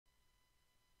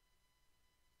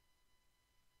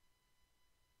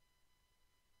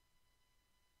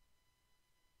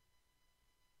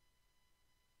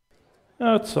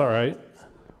That's all right.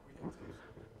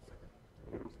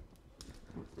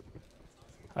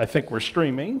 I think we're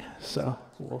streaming, so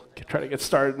we'll try to get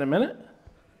started in a minute.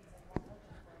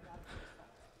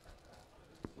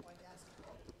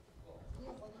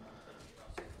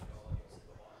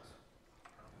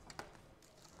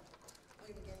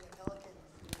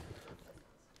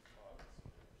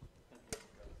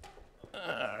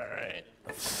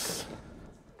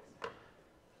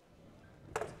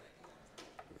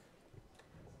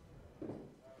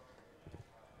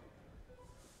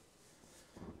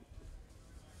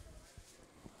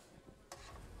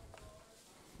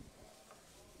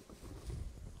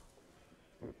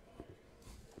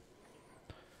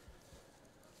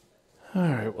 All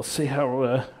right, we'll see how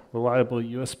reliable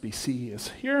USB-C is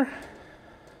here.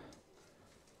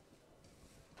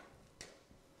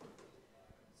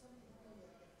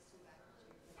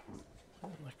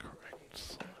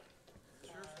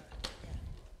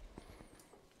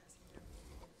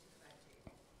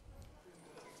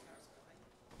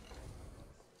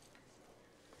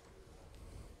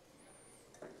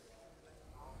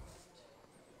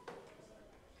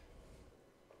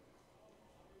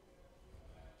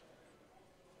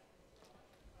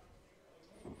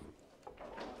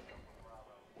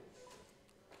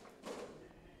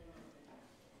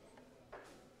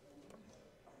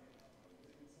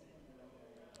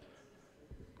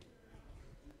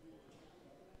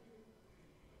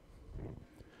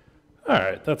 All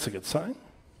right, that's a good sign.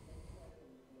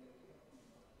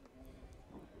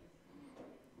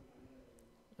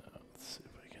 Let's see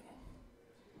if I can.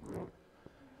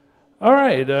 All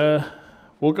right,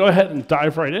 we'll go ahead and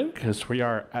dive right in because we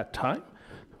are at time,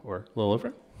 or a little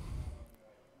over.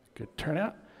 Good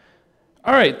turnout.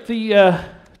 All right, the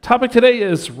topic today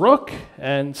is Rook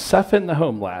and Ceph in the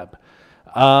home lab.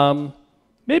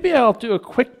 Maybe I'll do a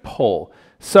quick poll.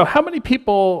 So how many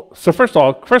people, so first of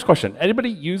all, first question, anybody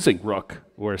using Rook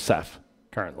or Ceph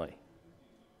currently?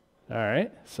 All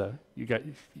right, so you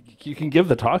can give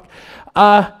the talk.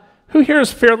 Who here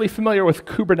is fairly familiar with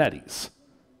Kubernetes?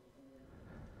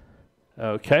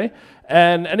 Okay,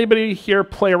 and anybody here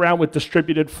play around with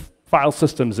distributed file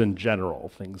systems in general,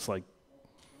 things like,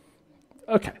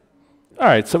 okay. All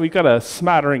right, so we've got a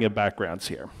smattering of backgrounds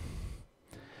here.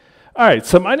 All right,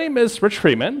 so my name is Rich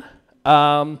Freeman.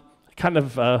 Kind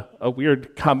of a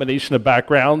weird combination of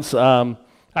backgrounds. I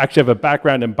actually have a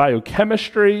background in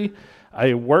biochemistry.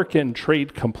 I work in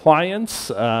trade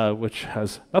compliance, which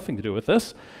has nothing to do with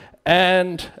this.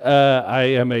 And I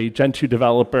am a Gen 2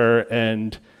 developer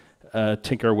and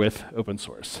tinker with open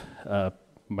source,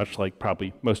 much like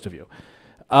probably most of you.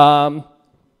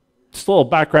 Just a little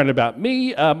background about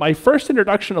me. My first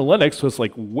introduction to Linux was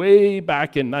like way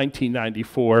back in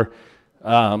 1994.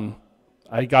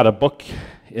 I got a book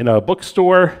in a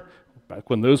bookstore, back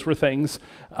when those were things,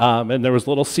 and there was a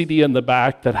little CD in the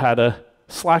back that had a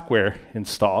Slackware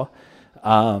install.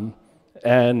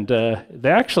 They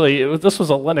actually, this was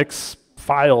a Linux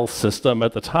file system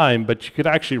at the time, but you could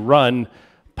actually run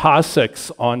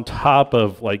POSIX on top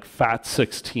of like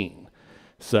FAT16.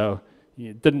 So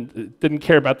you didn't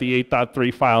care about the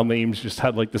 8.3 file names, just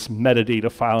had like this metadata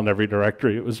file in every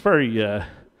directory. It was very,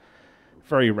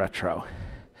 very retro.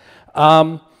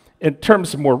 In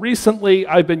terms of more recently,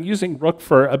 I've been using Rook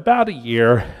for about a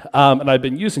year, and I've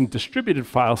been using distributed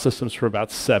file systems for about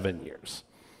 7 years.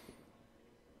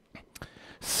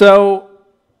 So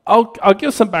I'll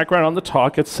give some background on the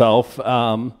talk itself,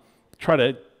 try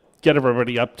to get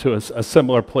everybody up to a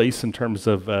similar place in terms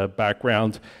of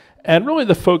background. And really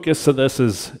the focus of this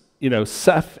is,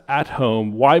 Ceph at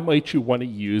home, why might you want to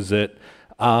use it?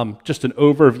 Just an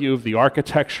overview of the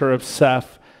architecture of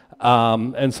Ceph,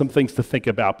 and some things to think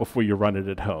about before you run it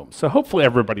at home. So hopefully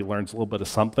everybody learns a little bit of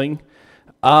something.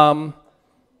 Let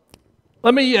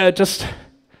me just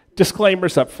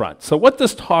disclaimers up front. So what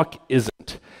this talk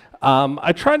isn't,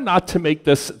 I try not to make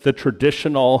this the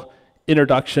traditional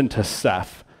introduction to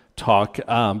Ceph talk,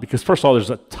 because first of all, there's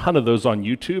a ton of those on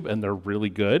YouTube and they're really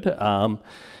good.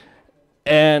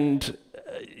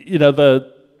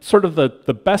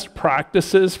 The best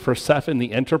practices for Ceph in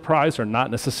the enterprise are not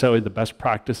necessarily the best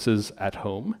practices at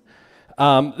home.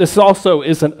 This also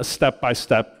isn't a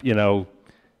step-by-step,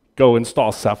 go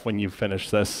install Ceph when you finish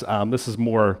this. This is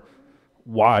more,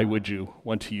 why would you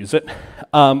want to use it?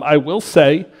 I will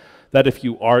say that if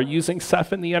you are using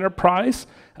Ceph in the enterprise,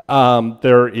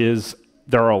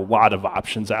 there are a lot of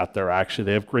options out there, actually.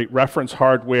 They have great reference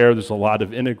hardware. There's a lot of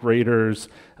integrators.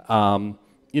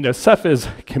 Ceph is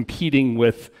competing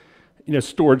with,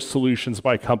 storage solutions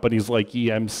by companies like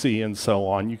EMC and so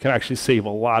on. You can actually save a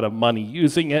lot of money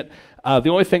using it. The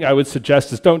only thing I would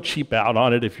suggest is don't cheap out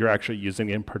on it if you're actually using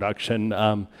it in production.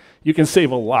 You can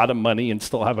save a lot of money and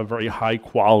still have a very high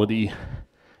quality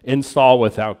install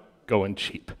without going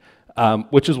cheap,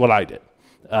 which is what I did,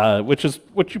 which is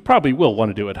what you probably will want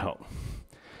to do at home.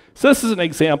 So this is an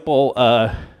example.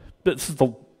 This is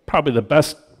probably the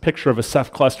best picture of a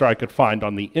Ceph cluster I could find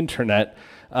on the internet.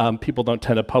 People don't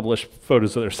tend to publish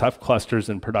photos of their Ceph clusters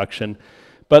in production.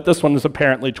 But this one is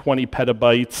apparently 20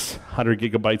 petabytes, 100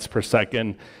 gigabytes per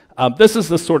second. This is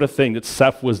the sort of thing that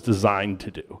Ceph was designed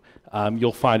to do.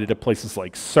 You'll find it at places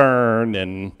like CERN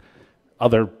and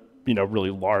other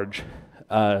really large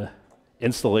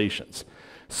installations.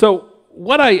 So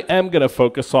what I am going to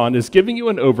focus on is giving you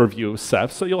an overview of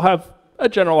Ceph, so you'll have a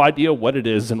general idea what it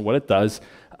is and what it does,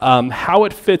 how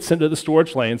it fits into the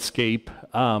storage landscape,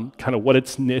 kind of what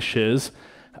its niche is,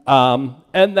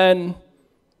 and then,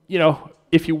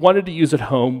 if you wanted to use it at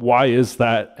home, why is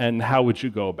that, and how would you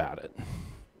go about it?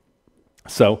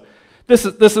 So this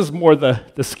is more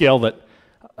the scale that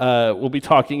we'll be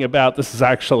talking about. This is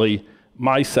actually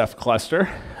my Ceph cluster.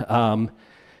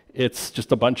 It's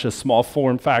just a bunch of small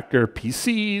form factor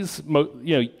PCs,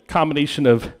 combination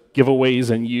of giveaways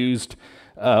and used,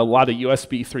 a lot of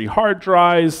USB 3 hard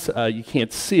drives. You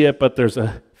can't see it, but there's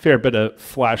a fair bit of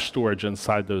flash storage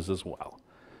inside those as well.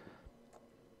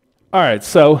 All right,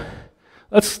 so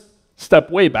let's step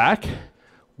way back.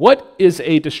 What is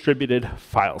a distributed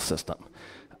file system?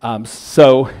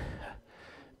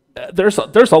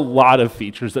 There's a lot of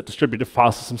features that distributed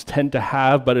file systems tend to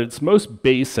have, but at its most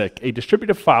basic, a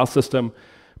distributed file system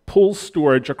pulls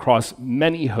storage across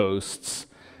many hosts,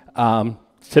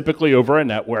 typically over a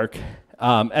network,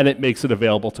 and it makes it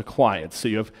available to clients. So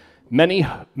you have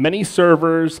many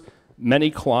servers,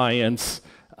 many clients,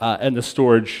 and the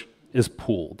storage is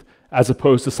pooled, as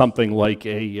opposed to something like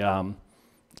a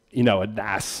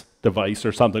NAS device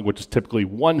or something, which is typically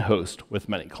one host with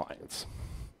many clients.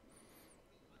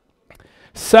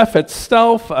 Ceph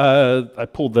itself, I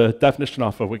pulled the definition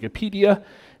off of Wikipedia.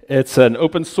 It's an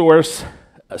open source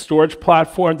storage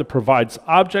platform that provides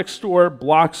object store,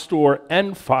 block store,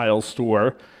 and file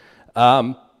store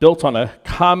built on a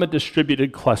common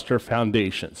distributed cluster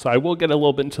foundation. So I will get a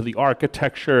little bit into the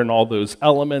architecture and all those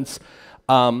elements.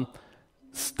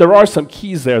 There are some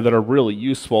keys there that are really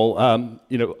useful.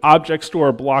 Object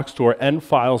store, block store, and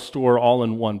file store all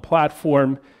in one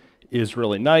platform is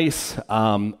really nice.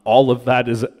 All of that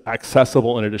is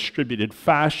accessible in a distributed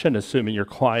fashion, assuming your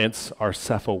clients are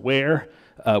Ceph aware,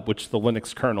 which the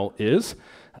Linux kernel is.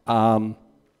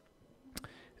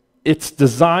 It's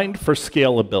designed for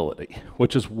scalability,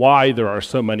 which is why there are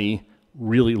so many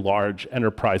really large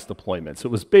enterprise deployments. It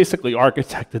was basically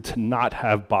architected to not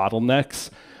have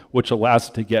bottlenecks, which allows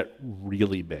it to get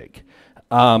really big.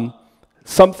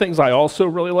 Some things I also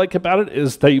really like about it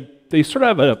is they sort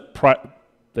of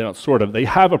have they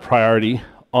have a priority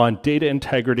on data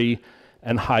integrity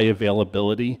and high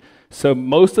availability. So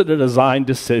most of the design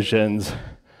decisions,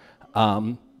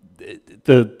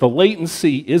 the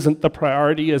latency isn't the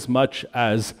priority as much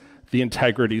as the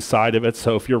integrity side of it.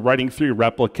 So if you're writing through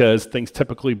replicas, things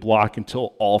typically block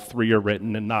until all three are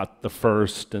written and not the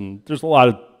first. And there's a lot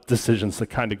of decisions that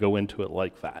kind of go into it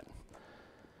like that.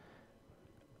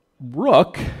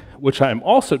 Rook, which I'm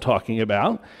also talking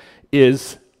about,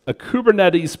 is a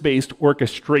Kubernetes-based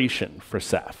orchestration for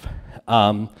Ceph.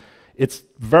 It's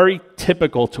very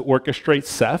typical to orchestrate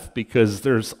Ceph because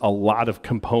there's a lot of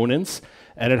components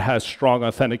and it has strong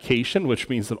authentication, which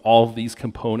means that all of these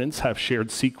components have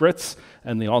shared secrets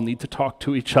and they all need to talk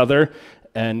to each other.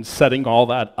 And setting all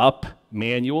that up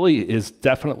manually is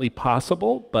definitely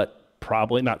possible, but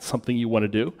probably not something you want to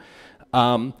do.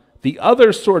 The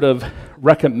other sort of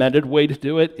recommended way to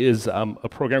do it is a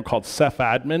program called Ceph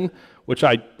Admin, which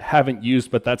I haven't used,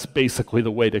 but that's basically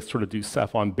the way to sort of do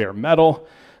Ceph on bare metal.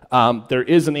 There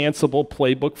is an Ansible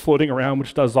playbook floating around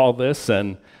which does all this,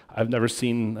 and I've never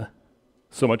seen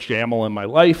so much YAML in my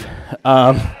life.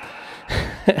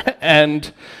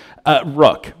 And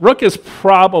Rook. Rook is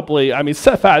probably,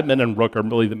 Ceph Admin and Rook are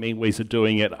really the main ways of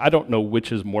doing it. I don't know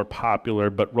which is more popular,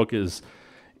 but Rook is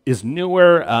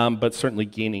newer, but certainly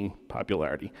gaining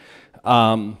popularity.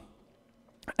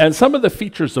 And some of the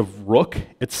features of Rook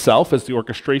itself as the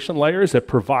orchestration layer is it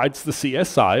provides the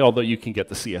CSI, although you can get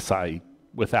the CSI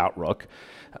without Rook.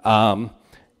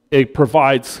 It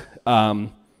provides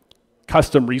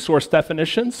custom resource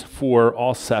definitions for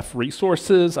all Ceph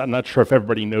resources. I'm not sure if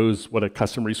everybody knows what a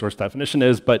custom resource definition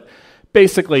is, but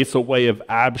basically it's a way of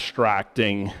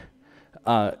abstracting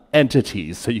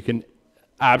entities. So you can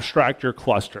abstract your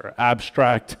cluster,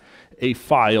 abstract a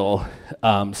file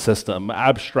system,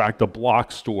 abstract a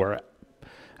block store,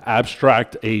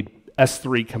 abstract a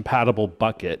S3 compatible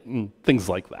bucket, and things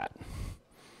like that.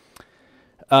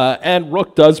 And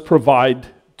Rook does provide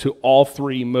to all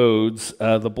three modes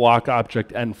the block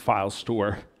object and file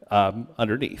store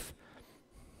underneath.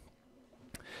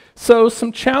 So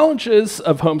some challenges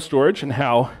of home storage and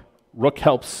how Rook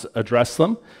helps address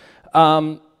them.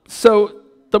 So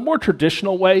the more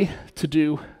traditional way to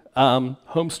do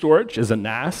home storage is a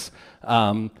NAS,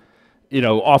 often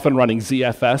running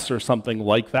ZFS or something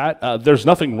like that. There's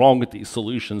nothing wrong with these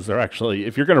solutions. They're actually,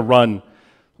 if you're going to run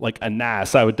like a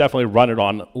NAS, I would definitely run it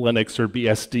on Linux or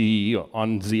BSD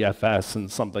on ZFS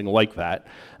and something like that.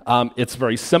 It's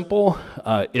very simple.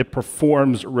 It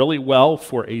performs really well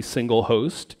for a single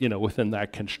host, within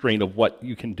that constraint of what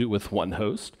you can do with one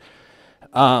host.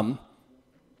 One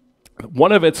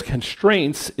of its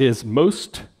constraints is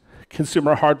most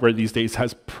consumer hardware these days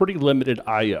has pretty limited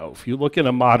I/O. If you look at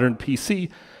a modern PC,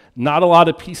 not a lot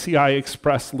of PCI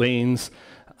Express lanes.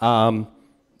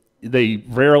 They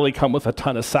rarely come with a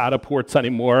ton of SATA ports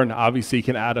anymore, and obviously you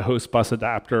can add a host bus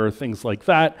adapter or things like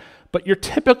that, but you're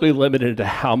typically limited to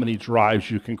how many drives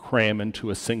you can cram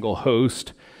into a single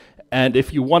host. And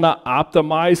if you want to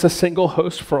optimize a single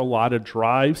host for a lot of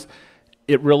drives,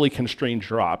 it really constrains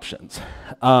your options.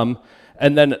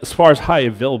 And then as far as high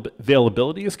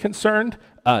availability is concerned,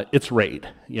 it's RAID.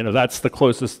 That's the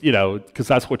closest, because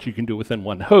that's what you can do within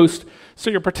one host. So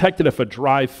you're protected if a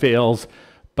drive fails,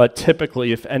 but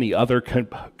typically if any other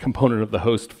component of the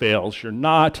host fails, you're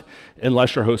not,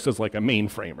 unless your host is like a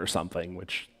mainframe or something,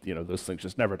 which, those things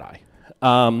just never die.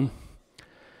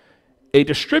 A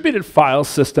distributed file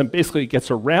system basically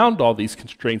gets around all these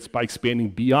constraints by expanding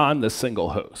beyond the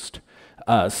single host.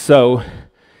 So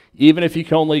even if you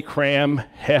can only cram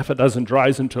half a dozen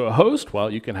drives into a host, well,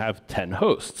 you can have 10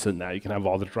 hosts, and now you can have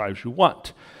all the drives you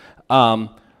want.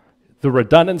 The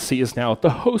redundancy is now at the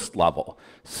host level.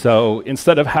 So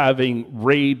instead of having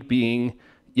RAID being,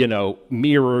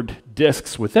 mirrored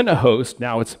disks within a host,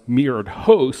 now it's mirrored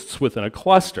hosts within a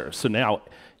cluster. So now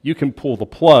you can pull the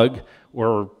plug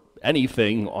or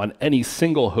anything on any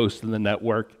single host in the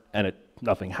network, and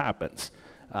nothing happens.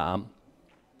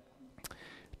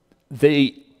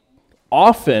 They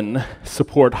often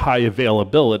support high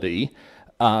availability,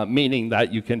 meaning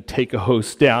that you can take a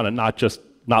host down and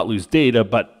not lose data,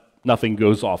 but nothing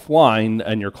goes offline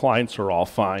and your clients are all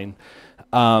fine.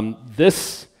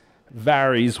 This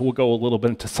varies. We'll go a little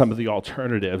bit into some of the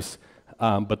alternatives,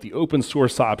 but the open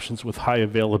source options with high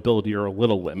availability are a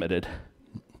little limited.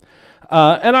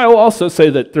 And I will also say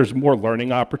that there's more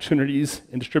learning opportunities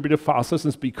in distributed file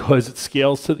systems because it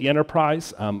scales to the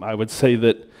enterprise. I would say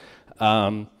that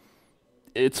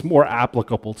it's more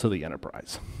applicable to the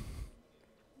enterprise.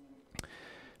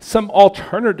 Some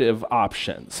alternative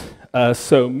options.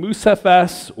 So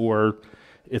MooseFS, or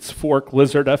its fork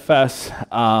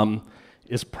LizardFS,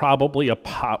 is probably a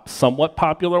somewhat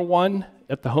popular one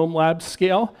at the homelab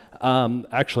scale.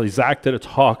 Actually, Zach did a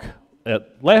talk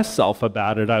at last Ceph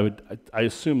about it. I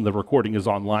assume the recording is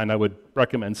online. I would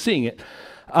recommend seeing it.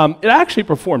 It actually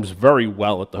performs very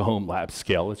well at the homelab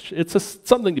scale. It's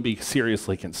something to be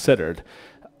seriously considered.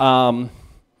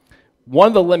 One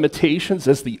of the limitations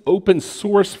is the open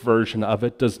source version of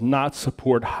it does not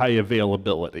support high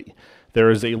availability.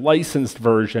 There is a licensed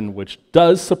version which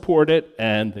does support it,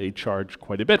 and they charge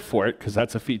quite a bit for it because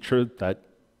that's a feature that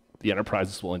the enterprise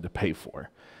is willing to pay for.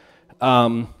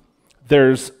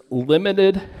 There's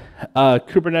limited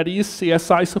Kubernetes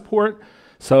CSI support.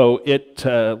 So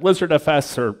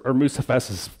LizardFS or MooseFS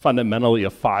is fundamentally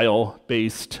a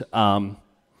file-based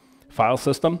file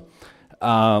system.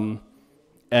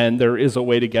 And there is a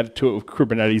way to get to it with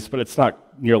Kubernetes, but it's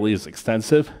not nearly as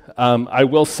extensive. I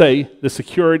will say the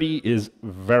security is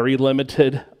very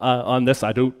limited on this.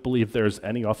 I don't believe there's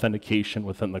any authentication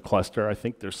within the cluster. I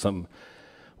think there's some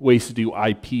ways to do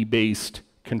IP-based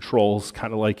controls,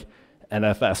 kind of like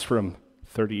NFS from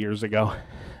 30 years ago.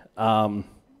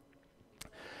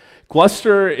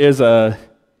 Gluster is I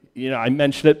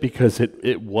mentioned it because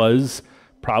it was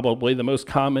probably the most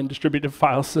common distributed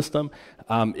file system.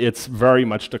 It's very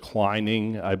much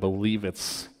declining. I believe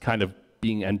it's kind of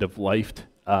being end-of-lifed,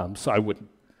 so I would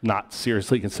not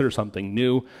seriously consider something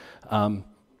new.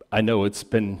 I know it's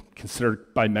been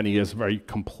considered by many as very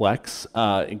complex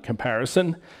in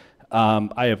comparison.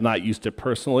 I have not used it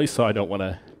personally, so I don't want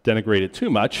to denigrate it too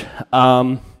much.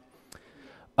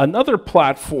 Another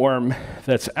platform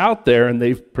that's out there, and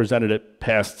they've presented it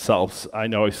past Cephs, I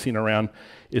know I've seen around,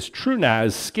 is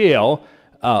TrueNAS Scale.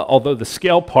 although the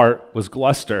scale part was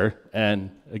Gluster,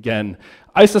 and again,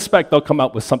 I suspect they'll come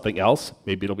up with something else.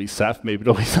 Maybe it'll be Ceph, maybe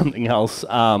it'll be something else.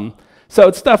 So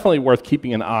it's definitely worth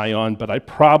keeping an eye on, but I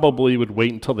probably would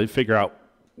wait until they figure out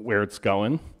where it's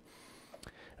going.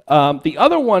 The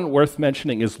other one worth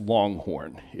mentioning is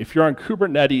Longhorn. If you're on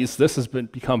Kubernetes, this has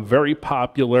become very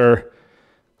popular,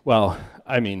 well,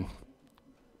 I mean,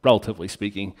 relatively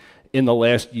speaking, in the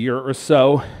last year or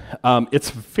so. It's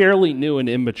fairly new and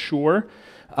immature.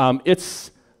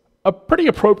 It's pretty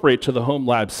appropriate to the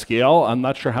homelab scale. I'm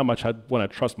not sure how much I'd want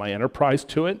to trust my enterprise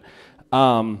to it.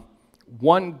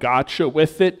 One gotcha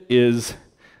with it is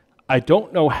I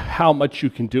don't know how much you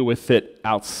can do with it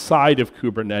outside of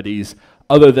Kubernetes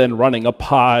other than running a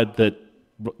pod that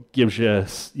gives you,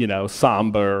 you know,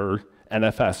 Samba or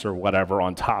NFS or whatever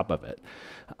on top of it.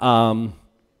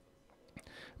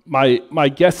 My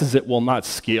guess is it will not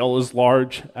scale as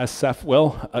large as Ceph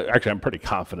will. Actually, I'm pretty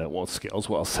confident it won't scale as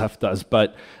well as Ceph does,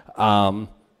 but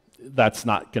that's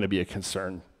not going to be a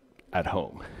concern at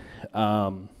home.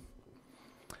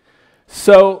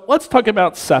 So let's talk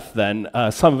about Ceph then,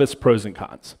 some of its pros and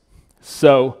cons.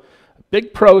 So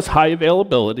big pros, high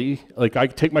availability. Like I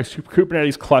can take my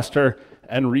Kubernetes cluster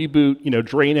and reboot, you know,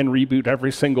 drain and reboot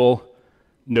every single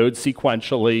node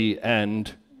sequentially,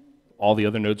 and all the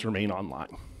other nodes remain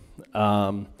online.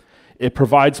 It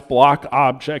provides block,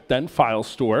 object, and file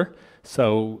store.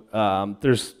 So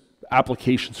there's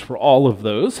applications for all of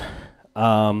those.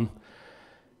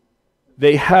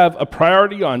 They have a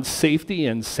priority on safety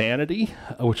and sanity,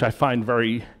 which I find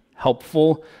very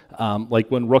helpful. Like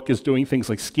when Rook is doing things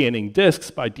like scanning disks,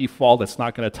 by default, it's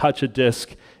not going to touch a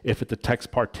disk if it detects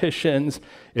partitions,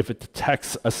 if it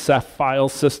detects a Ceph file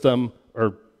system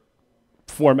or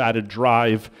formatted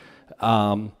drive.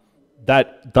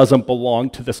 That doesn't belong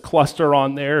to this cluster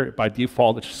on there. By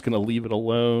default, it's just going to leave it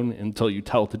alone until you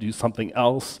tell it to do something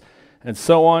else, and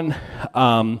so on.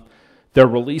 Their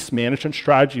release management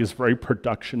strategy is very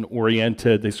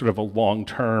production-oriented. They sort of a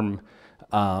long-term,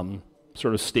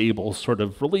 sort of stable sort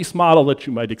of release model that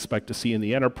you might expect to see in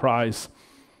the enterprise.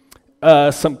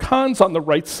 Some cons on the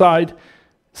right side.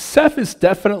 Ceph is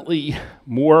definitely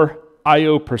more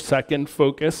I/O per second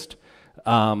focused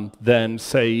than,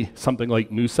 say, something like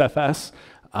MooseFS.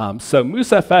 So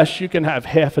MooseFS, you can have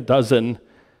half a dozen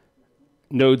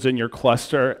nodes in your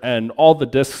cluster, and all the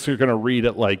disks are going to read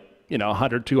at like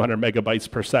 100, 200 megabytes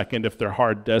per second if they're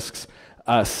hard disks.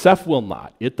 Ceph will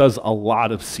not. It does a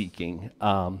lot of seeking,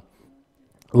 a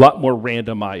lot more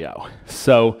random I/O.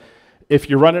 So if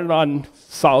you're running it on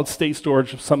solid state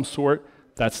storage of some sort,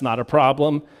 that's not a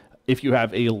problem. If you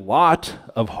have a lot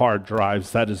of hard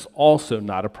drives, that is also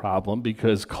not a problem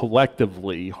because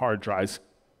collectively hard drives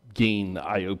gain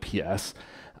IOPS.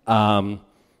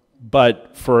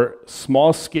 But for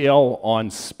small scale on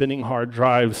spinning hard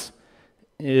drives,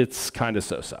 it's kind of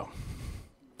so-so.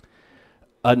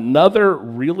 Another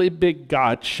really big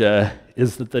gotcha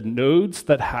is that the nodes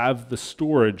that have the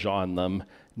storage on them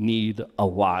need a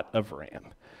lot of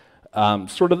RAM.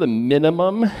 Sort of the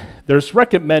minimum, there's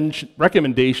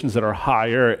recommendations that are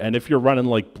higher, and if you're running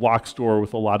like block store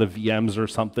with a lot of VMs or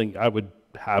something, I would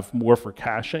have more for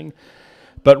caching.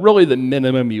 But really the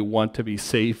minimum you want to be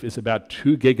safe is about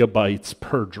 2 gigabytes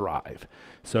per drive.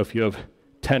 So if you have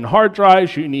 10 hard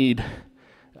drives, you need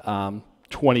 20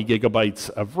 gigabytes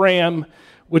of RAM,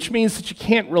 which means that you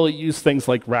can't really use things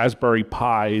like Raspberry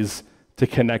Pis to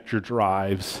connect your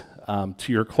drives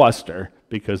to your cluster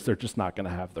because they're just not going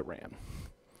to have the RAM.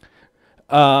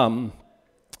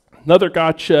 Another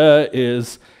gotcha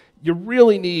is you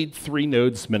really need 3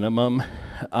 nodes minimum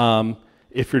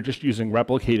if you're just using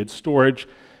replicated storage.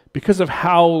 Because of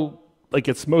how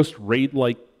its most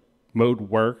RAID-like mode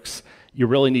works, you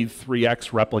really need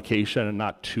 3x replication and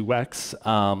not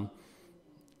 2x.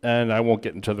 And I won't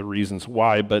get into the reasons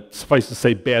why, but suffice to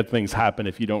say, bad things happen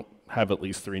if you don't have at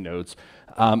least 3 nodes.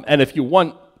 And if you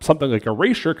want something like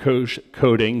erasure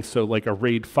coding, so like a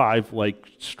RAID 5 like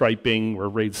striping or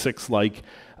RAID 6 like,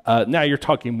 now you're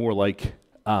talking more like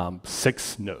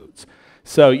 6 nodes.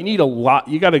 So you need a lot,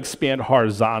 you got to expand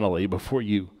horizontally before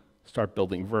you start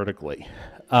building vertically.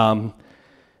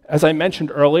 As I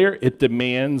mentioned earlier, it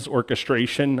demands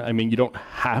orchestration. I mean, you don't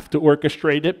have to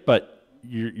orchestrate it, but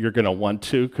you're going to want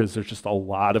to because there's just a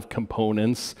lot of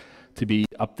components to be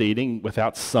updating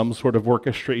without some sort of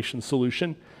orchestration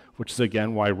solution, which is,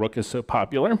 again, why Rook is so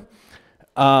popular.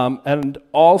 And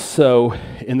also,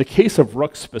 in the case of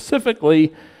Rook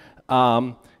specifically,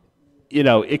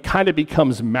 it kind of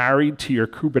becomes married to your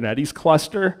Kubernetes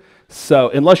cluster. So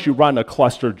unless you run a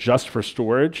cluster just for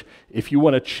storage, if you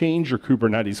want to change your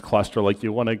Kubernetes cluster, like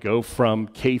you want to go from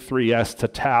K3s to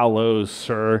Talos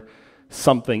or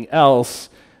something else,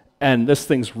 and this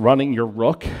thing's running your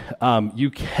Rook, you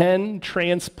can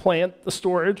transplant the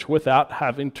storage without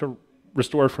having to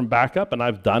restore it from backup, and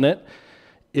I've done it.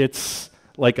 It's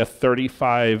like a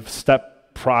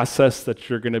 35-step process that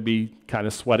you're going to be kind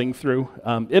of sweating through.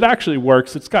 It actually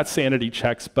works. It's got sanity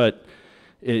checks, but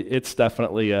it's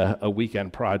definitely a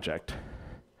weekend project.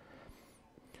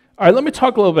 All right, let me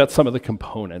talk a little about some of the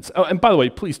components. Oh, and by the way,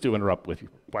 please do interrupt with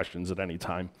questions at any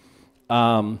time.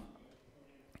 And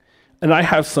I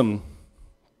have some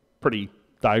pretty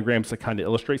diagrams that kind of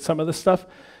illustrate some of this stuff.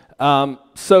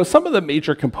 So some of the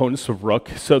major components of Rook.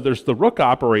 So there's the Rook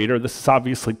operator. This is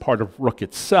obviously part of Rook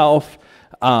itself,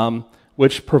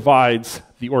 which provides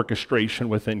the orchestration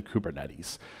within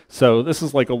Kubernetes. So this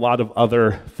is like a lot of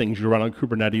other things you run on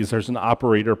Kubernetes. There's an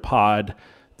operator pod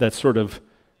that sort of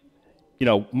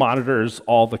monitors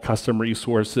all the custom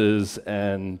resources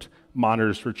and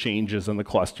monitors for changes in the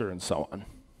cluster and so on.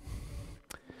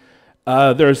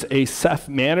 There's a Ceph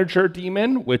manager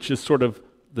daemon, which is sort of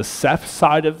the Ceph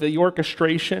side of the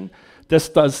orchestration. This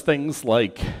does things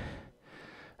like,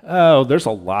 there's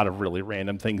a lot of really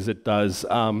random things it does.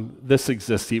 This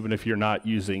exists even if you're not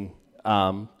using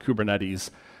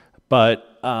Kubernetes.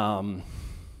 But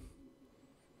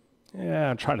yeah,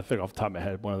 I'm trying to think off the top of my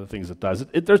head one of the things it does.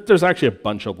 There's actually a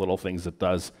bunch of little things it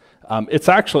does. It's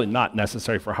actually not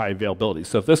necessary for high availability.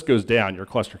 So if this goes down, your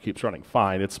cluster keeps running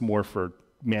fine. It's more for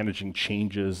managing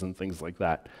changes and things like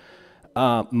that.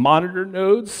 Monitor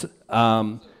nodes.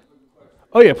 Oh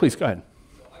yeah, please go ahead.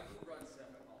 So I do run Ceph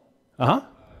at home. As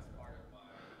part of my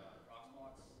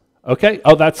Proxmox. Okay.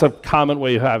 Oh, that's a common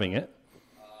way of having it.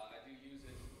 I do use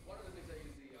it. One of the things I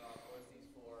use the OSDs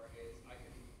for is I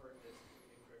can convert this to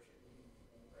encryption,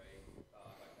 right?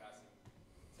 By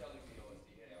telling the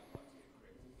OSD, hey, I want to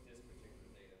encrypt this particular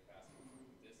data passing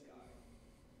through this guy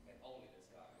and only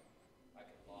this guy. I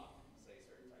can lock, say,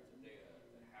 certain types of data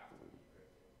that have to be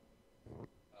encrypted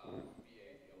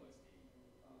via the OSD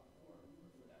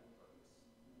for that purpose.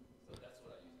 So that's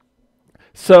what I use it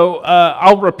for. So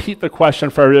I'll repeat the question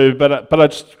for everybody,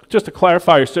 but just to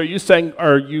clarify, so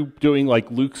are you doing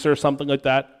like Luke's or something like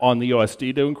that on the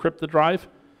OSD to encrypt the drive?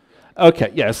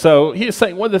 Okay, yeah, so he's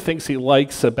saying one of the things he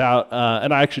likes about,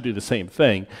 and I actually do the same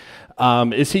thing,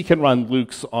 is he can run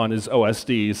Luke's on his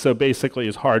OSD. So basically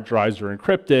his hard drives are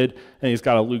encrypted, and he's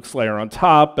got a Luke's layer on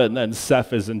top, and then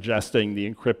Ceph is ingesting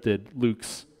the encrypted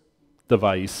Luke's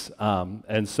device,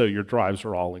 and so your drives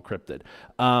are all encrypted.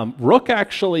 Rook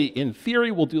actually, in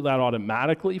theory, will do that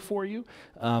automatically for you.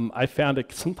 I found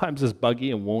it sometimes is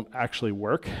buggy and won't actually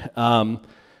work,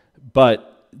 but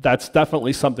that's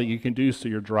definitely something you can do so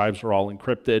your drives are all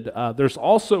encrypted. There's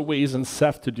also ways in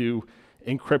Ceph to do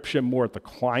encryption more at the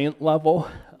client level.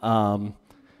 I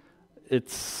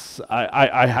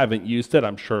haven't used it.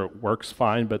 I'm sure it works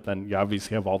fine, but then you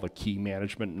obviously have all the key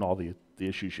management and all the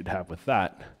issues you'd have with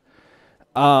that.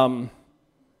 All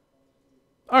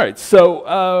right,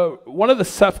 so one of the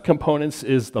Ceph components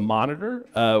is the monitor,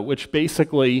 which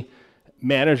basically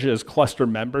manages cluster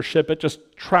membership. It just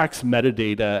tracks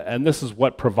metadata, and this is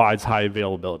what provides high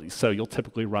availability. So you'll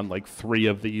typically run like 3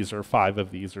 of these or 5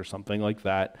 of these or something like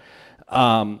that.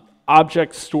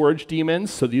 Object storage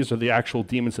daemons, so these are the actual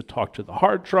daemons that talk to the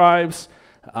hard drives.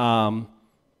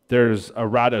 There's a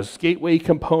Rados gateway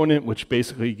component, which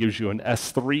basically gives you an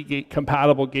S3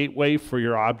 compatible gateway for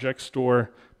your object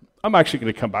store. I'm actually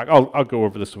going to come back. I'll go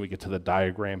over this when we get to the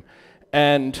diagram.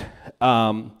 And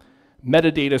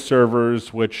metadata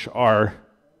servers, which are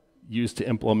used to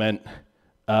implement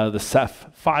the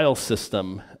Ceph file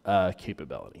system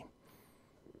capability.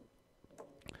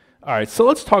 All right, so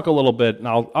let's talk a little bit, and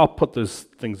I'll put those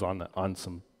things on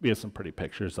some. We have some pretty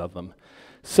pictures of them.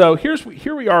 So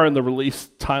here we are in the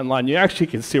release timeline. You actually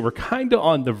can see we're kind of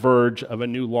on the verge of a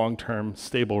new long-term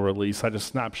stable release. I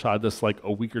just snapshotted this like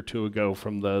a week or 2 ago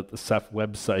from the Ceph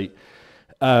website.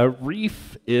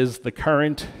 Reef is the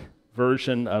current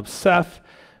version of Ceph.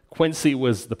 Quincy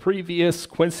was the previous.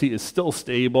 Quincy is still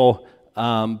stable,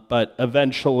 but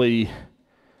eventually,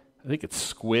 I think it's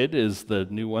Squid is the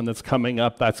new one that's coming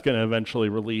up. That's going to eventually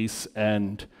release,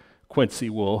 and Quincy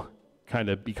will kind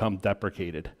of become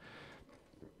deprecated.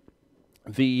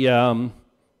 You'll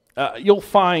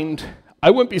find,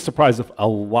 I wouldn't be surprised if a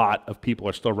lot of people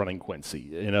are still running Quincy.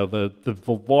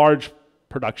 The large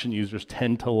production users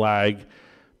tend to lag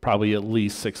probably at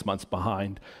least 6 months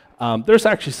behind. There's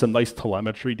actually some nice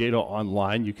telemetry data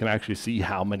online. You can actually see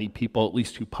how many people, at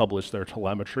least who publish their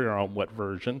telemetry, are on what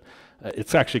version.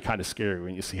 It's actually kind of scary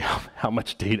when you see how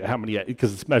much data,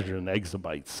 because it's measured in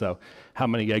exabytes, so how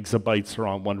many exabytes are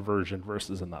on one version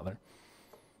versus another.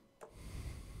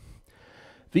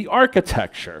 The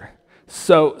architecture.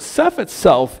 So Ceph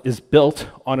itself is built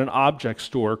on an object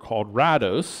store called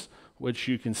Rados, which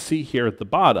you can see here at the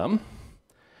bottom.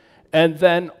 And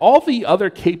then all the other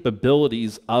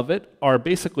capabilities of it are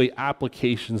basically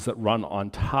applications that run on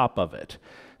top of it.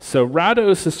 So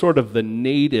Rados is sort of the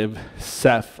native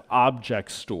Ceph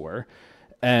object store.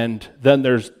 And then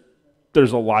there's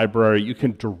a library. You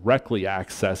can directly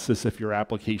access this if your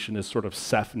application is sort of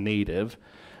Ceph native.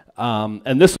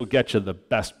 And this will get you the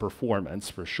best performance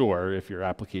for sure if your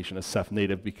application is Ceph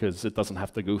native because it doesn't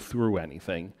have to go through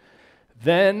anything.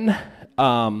 Then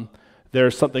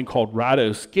there's something called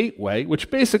Rados Gateway,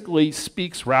 which basically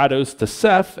speaks Rados to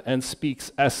Ceph and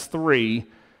speaks S3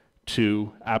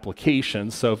 to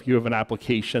applications. So if you have an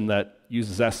application that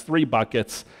uses S3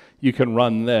 buckets, you can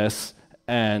run this,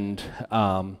 and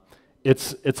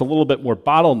it's a little bit more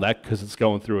bottleneck because it's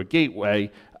going through a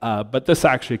gateway, but this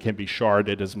actually can be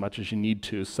sharded as much as you need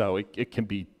to, so it can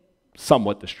be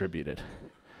somewhat distributed.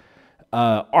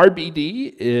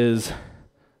 RBD is,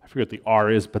 I forget what the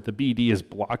R is, but the BD is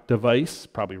block device,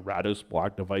 probably Rados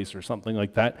block device or something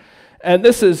like that. And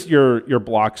this is your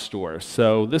block store.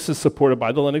 So this is supported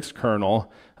by the Linux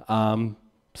kernel.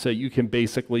 So you can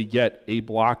basically get a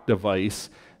block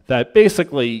device that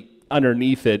basically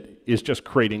underneath it is just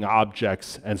creating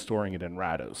objects and storing it in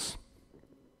Rados.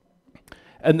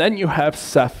 And then you have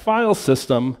Ceph file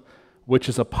system, which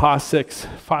is a POSIX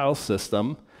file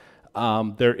system.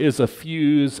 There is a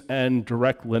Fuse and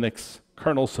Direct Linux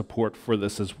kernel support for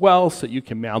this as well, so you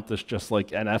can mount this just like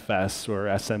NFS or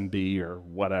SMB or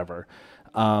whatever.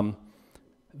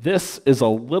 This is a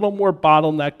little more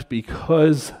bottlenecked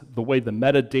because the way the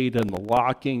metadata and the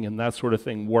locking and that sort of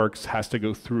thing works has to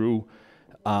go through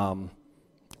a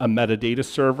metadata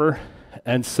server.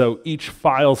 And so each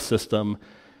file system,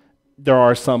 there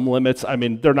are some limits. I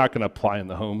mean, they're not going to apply in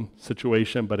the home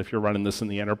situation, but if you're running this in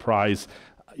the enterprise,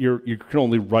 you can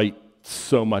only write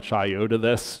so much I/O to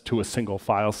this, to a single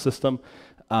file system,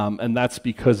 and that's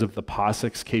because of the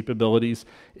POSIX capabilities.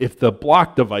 If the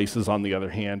block devices, on the other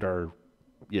hand, are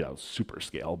super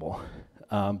scalable,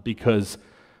 because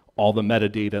all the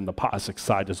metadata and the POSIX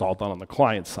side is all done on the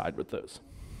client side with those.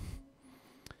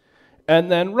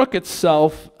 And then Rook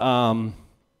itself,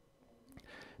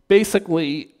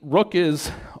 basically, Rook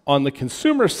is on the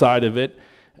consumer side of it.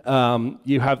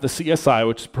 You have the CSI,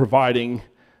 which is providing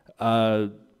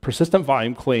persistent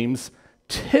volume claims.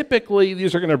 Typically,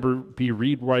 these are going to be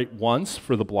read-write once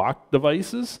for the block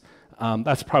devices.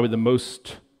 That's probably the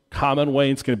most common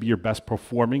way. It's going to be your best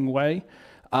performing way.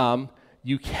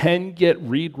 You can get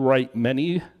read-write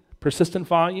many persistent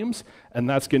volumes, and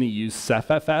that's going to use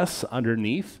CephFS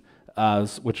underneath,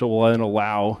 which will then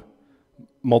allow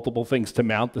multiple things to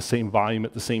mount the same volume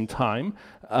at the same time.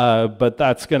 But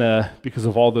that's going to, because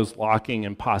of all those locking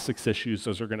and POSIX issues,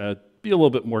 those are going to be a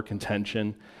little bit more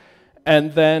contention.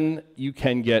 And then you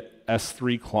can get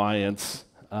S3 clients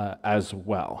as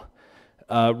well.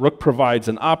 Rook provides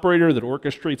an operator that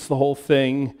orchestrates the whole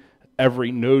thing.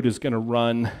 Every node is going to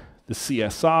run the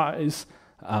CSIs.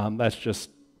 That's just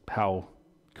how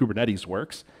Kubernetes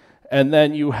works. And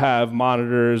then you have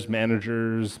monitors,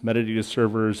 managers, metadata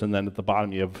servers, and then at the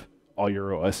bottom you have all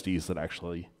your OSDs that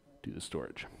actually do the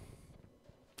storage.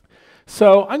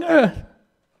 So I'm going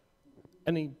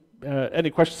to, any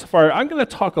questions so far? I'm going to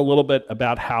talk a little bit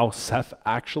about how Ceph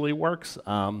actually works.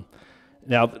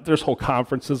 Now, there's whole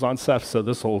conferences on Ceph, so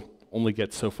this will only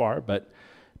get so far. But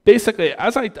basically,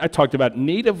 as I talked about,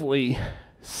 natively,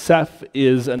 Ceph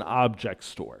is an object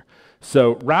store.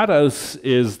 So Rados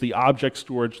is the object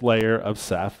storage layer of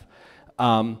Ceph.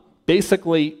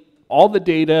 Basically, all the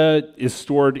data is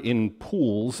stored in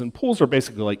pools, and pools are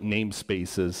basically like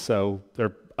namespaces. So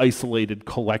they're isolated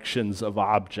collections of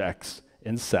objects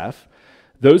in Ceph.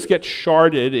 Those get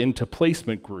sharded into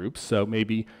placement groups. So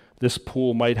maybe this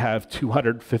pool might have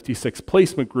 256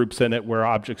 placement groups in it where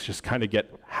objects just kind of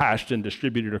get hashed and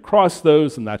distributed across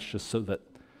those, and that's just so that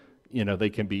they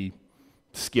can be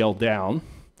scaled down.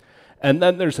 And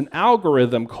then there's an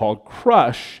algorithm called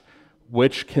Crush,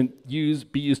 which can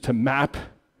be used to map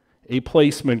a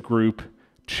placement group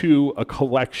to a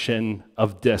collection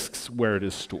of disks where it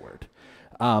is stored.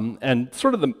 And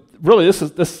sort of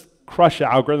this Crush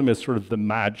algorithm is sort of the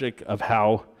magic of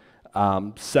how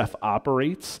Ceph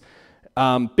operates.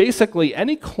 Basically,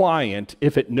 any client,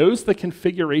 if it knows the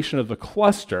configuration of the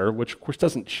cluster, which of course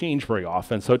doesn't change very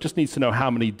often, so it just needs to know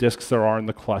how many disks there are in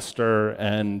the cluster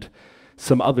and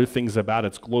some other things about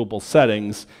its global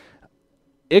settings,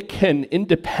 it can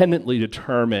independently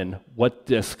determine what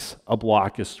disks a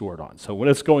block is stored on. So when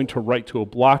it's going to write to a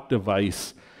block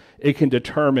device, it can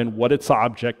determine what its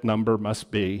object number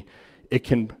must be. It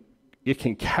can it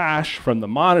can cache from the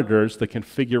monitors the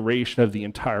configuration of the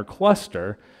entire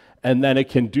cluster, and then it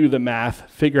can do the math,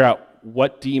 figure out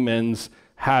what daemons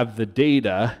have the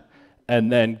data,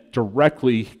 and then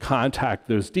directly contact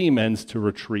those daemons to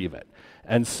retrieve it.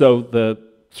 And so the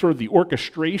sort of the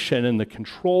orchestration and the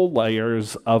control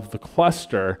layers of the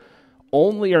cluster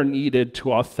only are needed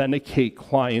to authenticate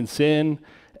clients in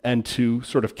and to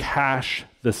sort of cache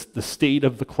the state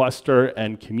of the cluster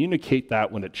and communicate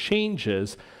that when it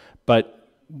changes. But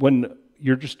when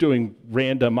you're just doing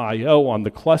random I/O on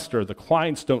the cluster, the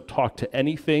clients don't talk to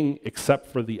anything except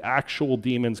for the actual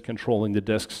daemons controlling the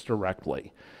disks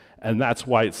directly. And that's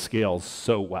why it scales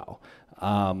so well.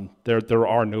 There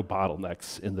are no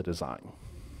bottlenecks in the design.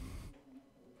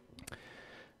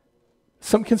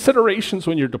 Some considerations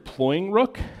when you're deploying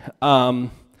Rook.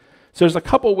 So there's a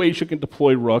couple ways you can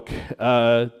deploy Rook.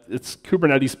 It's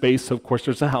Kubernetes based, so of course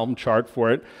there's a Helm chart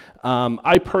for it.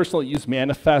 I personally use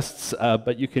manifests,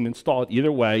 but you can install it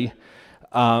either way.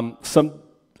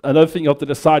 Another thing you have to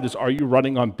decide is, are you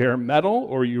running on bare metal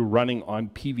or are you running on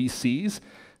PVCs?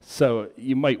 So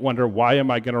you might wonder, why am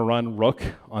I going to run Rook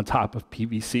on top of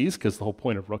PVCs? Because the whole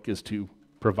point of Rook is to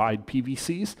provide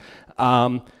PVCs.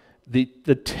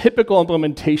 The typical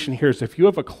implementation here is if you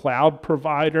have a cloud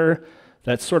provider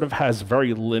that sort of has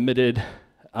very limited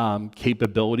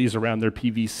capabilities around their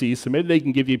PVCs. So maybe they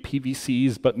can give you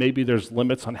PVCs, but maybe there's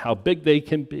limits on how big they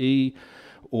can be,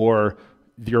 or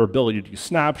your ability to do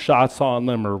snapshots on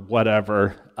them, or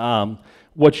whatever.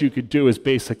 What you could do is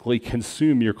basically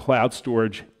consume your cloud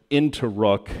storage into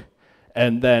Rook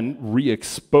and then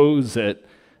re-expose it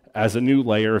as a new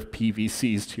layer of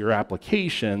PVCs to your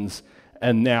applications,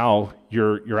 and now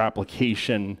your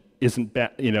application isn't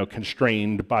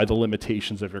constrained by the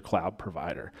limitations of your cloud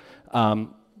provider.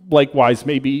 Likewise,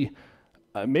 maybe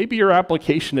your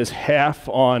application is half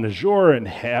on Azure and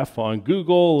half on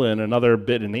Google and another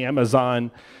bit in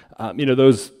Amazon.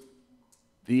 The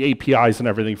APIs and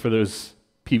everything for those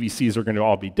PVCs are going to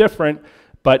all be different,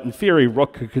 but in theory,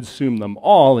 Rook could consume them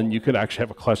all, and you could actually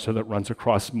have a cluster that runs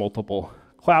across multiple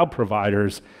cloud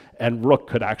providers, and Rook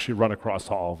could actually run across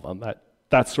all of them.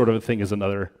 That sort of a thing is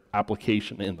another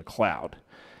application in the cloud.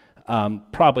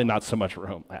 Probably not so much for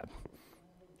homelab.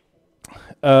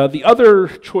 The other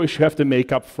choice you have to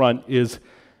make up front is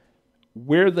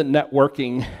how the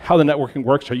networking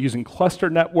works. Are you using cluster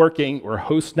networking or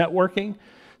host networking?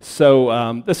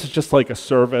 So this is just like a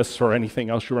service or anything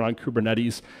else you run on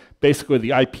Kubernetes. Basically,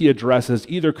 the IP addresses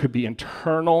either could be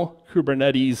internal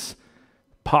Kubernetes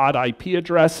pod IP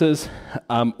addresses,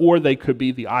 or they could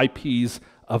be the IPs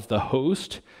of the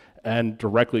host and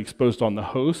directly exposed on the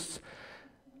hosts.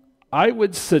 I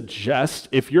would suggest,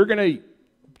 if you're going to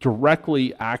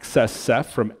directly access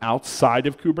Ceph from outside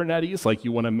of Kubernetes, like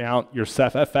you want to mount your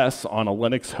Ceph FS on a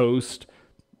Linux host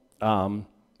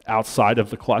outside of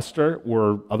the cluster,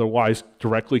 or otherwise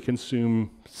directly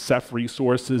consume Ceph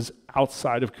resources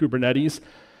outside of Kubernetes,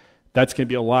 that's going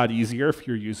to be a lot easier if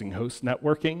you're using host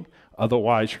networking.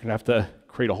 Otherwise, you're going to have to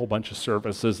create a whole bunch of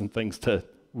services and things to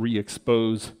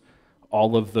re-expose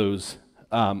all of those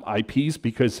IPs,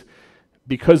 because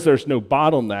there's no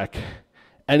bottleneck.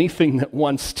 Anything that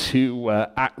wants to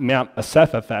mount a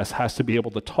Ceph FS has to be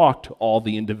able to talk to all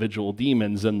the individual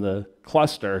daemons in the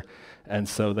cluster, and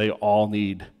so they all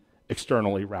need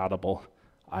externally routable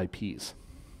IPs.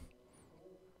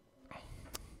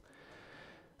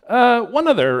 One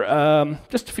other,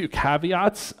 just a few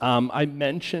caveats. I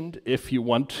mentioned if you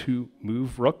want to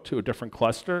move Rook to a different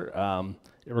cluster,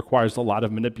 it requires a lot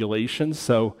of manipulation,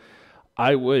 so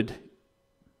I would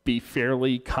be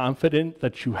fairly confident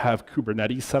that you have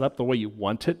Kubernetes set up the way you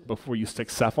want it before you stick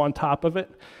Ceph on top of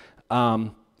it.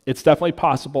 It's definitely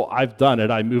possible. I've done it.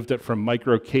 I moved it from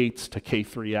micro-K8s to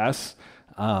K3s,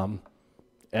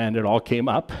 and it all came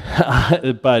up.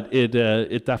 But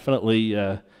it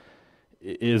definitely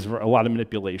is a lot of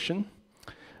manipulation.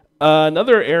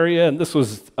 Another area, and this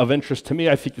was of interest to me,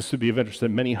 I think this would be of interest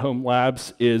in many home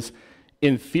labs, is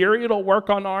in theory it'll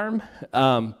work on ARM,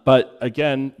 but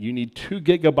again, you need 2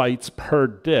 gigabytes per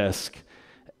disk,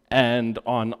 and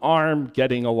on ARM,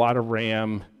 getting a lot of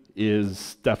RAM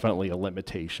is definitely a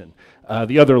limitation.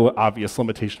 The other obvious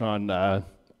limitation on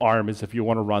ARM is if you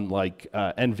want to run like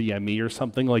NVMe or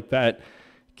something like that,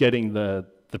 getting the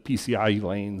PCIe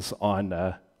lanes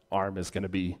on ARM is going to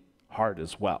be hard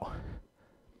as well.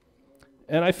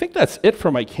 And I think that's it for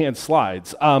my canned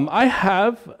slides. I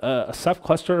have a Ceph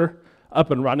cluster up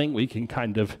and running. We can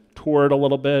kind of tour it a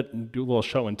little bit and do a little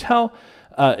show and tell.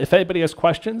 If anybody has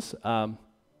questions,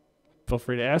 feel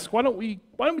free to ask. Why don't we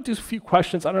do a few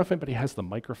questions? I don't know if anybody has the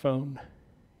microphone.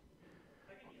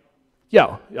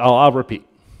 Yeah, I'll repeat.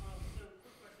 So,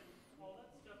 quick question.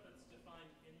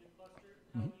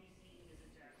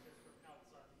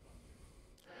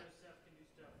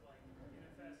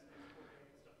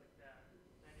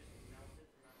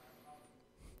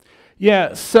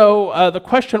 Yeah, so the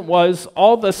question was,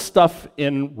 all the stuff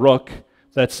in Rook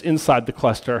that's inside the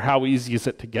cluster, how easy is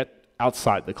it to get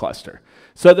outside the cluster?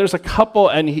 So there's a couple,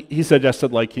 and he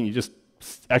suggested, like, can you just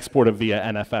export it via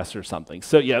NFS or something?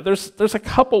 So yeah, there's a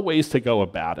couple ways to go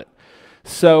about it.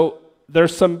 So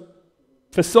there's some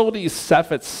facilities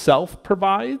Ceph itself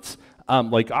provides,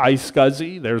 like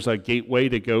iSCSI. There's a gateway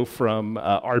to go from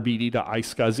RBD to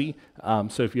iSCSI.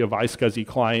 So if you have iSCSI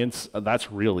clients,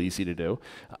 that's real easy to do.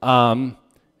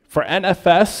 For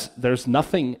NFS, there's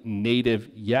nothing native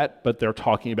yet, but they're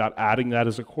talking about adding that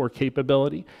as a core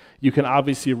capability. You can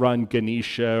obviously run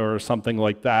Ganesha or something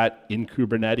like that in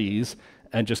Kubernetes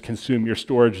and just consume your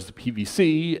storage as a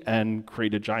PVC and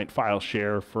create a giant file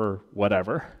share for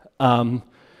whatever.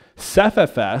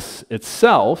 CephFS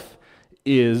itself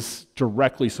is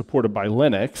directly supported by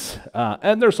Linux,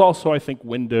 and there's also, I think,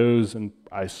 Windows and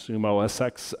I assume OS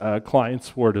X clients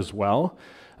for it as well.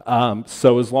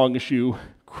 So as long as you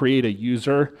create a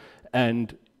user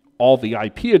and all the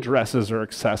IP addresses are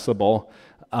accessible,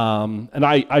 and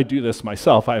I do this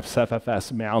myself. I have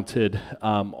CephFS mounted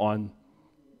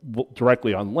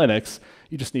directly on Linux.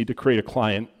 You just need to create a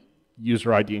client,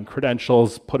 user ID and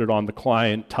credentials, put it on the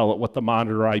client, tell it what the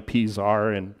monitor IPs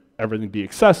are, and everything be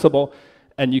accessible,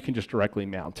 and you can just directly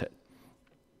mount it.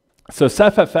 So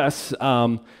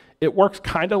CephFS, it works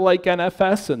kind of like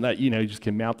NFS in that you just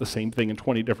can mount the same thing in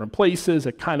 20 different places.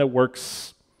 It kind of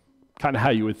works kind of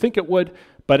how you would think it would,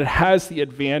 but it has the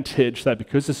advantage that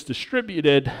because it's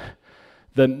distributed,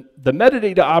 the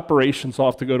metadata operations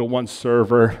all have to go to one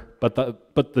server, but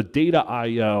the data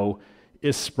I/O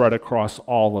is spread across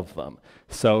all of them.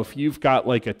 So if you've got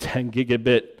like a 10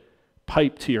 gigabit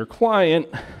pipe to your client,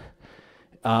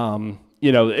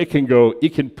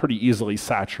 it can pretty easily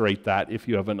saturate that if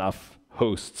you have enough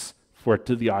hosts for it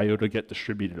to the I/O to get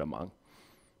distributed among.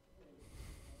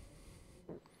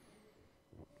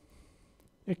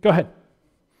 Yeah, go ahead.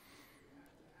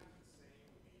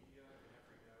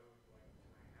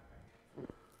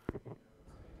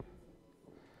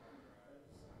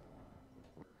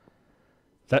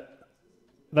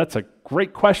 That's a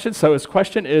great question. So his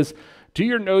question is, do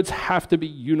your nodes have to be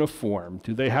uniform?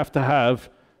 Do they have to have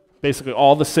basically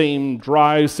all the same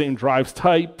drive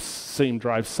types, same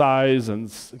drive size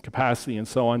and capacity and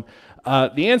so on?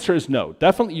 The answer is no.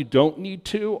 Definitely you don't need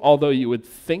to, although you would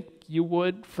think you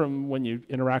would from when you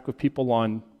interact with people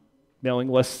on mailing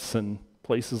lists and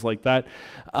places like that.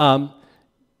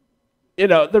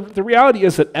 The reality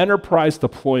is that enterprise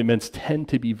deployments tend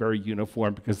to be very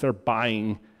uniform because they're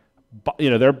buying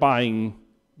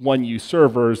one-use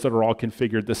servers that are all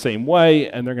configured the same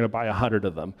way, and they're going to buy 100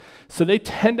 of them. So they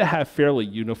tend to have fairly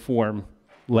uniform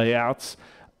layouts.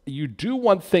 You do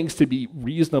want things to be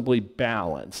reasonably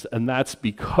balanced, and that's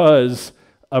because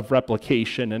of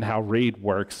replication and how RAID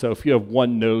works. So if you have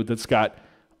one node that's got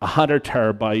 100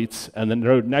 terabytes, and the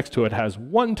node next to it has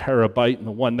 1 terabyte, and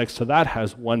the one next to that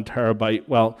has 1 terabyte,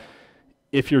 well,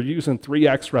 if you're using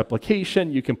 3x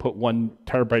replication, you can put 1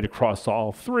 terabyte across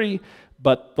all three,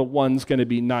 but the one's going to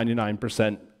be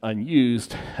 99%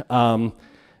 unused. And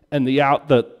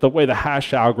the way the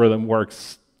hash algorithm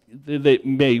works,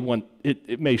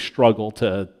 it may struggle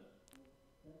to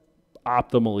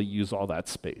optimally use all that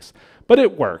space, but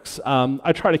it works.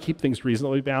 I try to keep things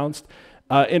reasonably balanced.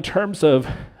 In terms of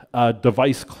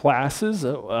device classes,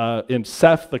 in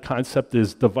Ceph, the concept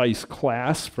is device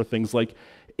class for things like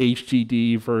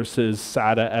HDD versus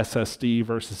SATA SSD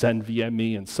versus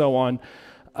NVMe and so on.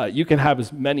 You can have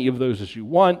as many of those as you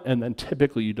want, and then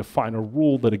typically you define a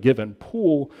rule that a given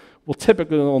pool will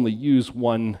typically only use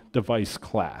one device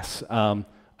class.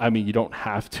 I mean, you don't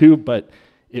have to, but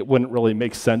it wouldn't really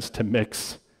make sense to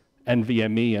mix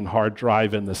NVMe and hard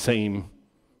drive in the same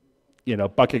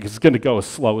bucket. It's going to go as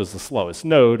slow as the slowest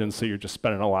node, and so you're just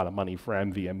spending a lot of money for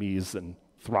NVMEs and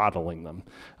throttling them.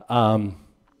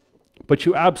 But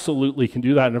you absolutely can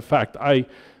do that. And in fact,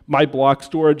 my block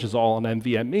storage is all on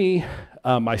NVMe.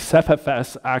 My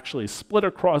CephFS actually is split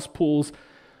across pools.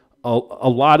 A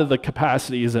lot of the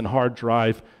capacity is in hard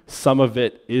drive. Some of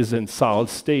it is in solid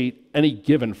state. Any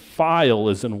given file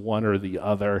is in one or the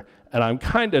other. And I'm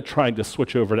kind of trying to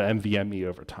switch over to NVMe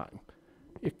over time.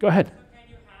 Yeah, go ahead. So can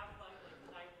you have like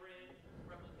hybrid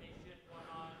replication,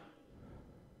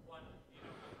 one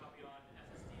copy on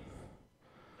SSDs,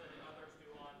 the others do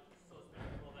on so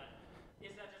spectacle that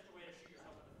is that just a way to shoot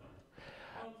yourself in the foot?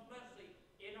 Well, especially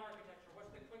in architecture, what's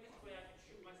the quickest way I can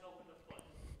shoot myself in the foot?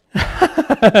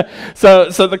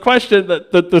 So the question,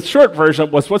 the short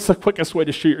version was, what's the quickest way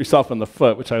to shoot yourself in the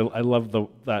foot? Which I love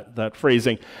that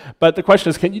phrasing. But the question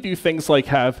is, can you do things like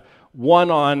have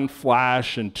one on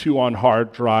flash and two on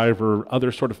hard drive or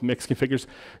other sort of mixed configures.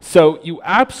 So you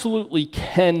absolutely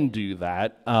can do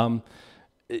that.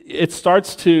 It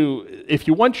starts to, if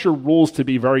you want your rules to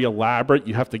be very elaborate,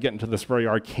 you have to get into this very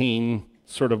arcane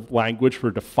sort of language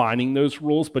for defining those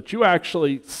rules, but you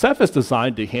actually, Ceph is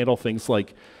designed to handle things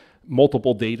like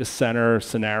multiple data center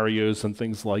scenarios and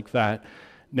things like that.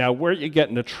 Now, where you get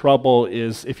into trouble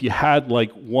is if you had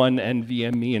like one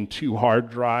NVMe and two hard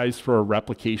drives for a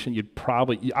replication, you'd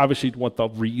probably, obviously you'd want the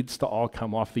reads to all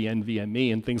come off the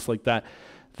NVMe and things like that.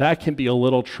 That can be a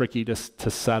little tricky to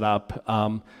set up.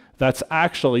 That's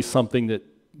actually something that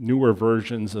newer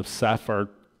versions of Ceph are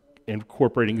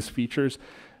incorporating as features.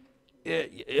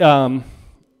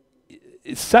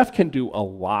 Ceph can do a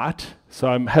lot, so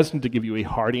I'm hesitant to give you a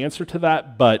hard answer to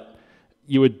that, but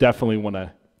you would definitely want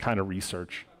to kind of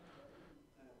research.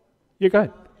 Yeah, go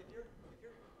ahead. If you're,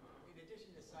 in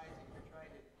addition to sizing, you're trying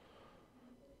to,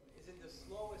 is it the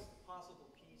slowest possible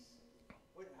piece?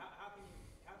 How can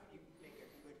you make a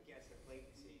good guess at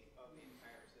latency of the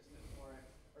entire system? Or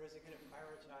is it going to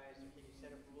prioritize, or can you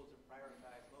set up rules to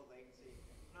prioritize low latency?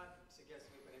 I'm not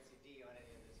suggesting you put NCD on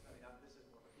any of this. I mean, this is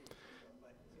more of a few system,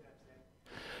 but you see what I'm saying?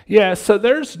 Yeah, so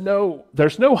there's no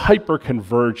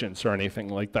hyper-convergence or anything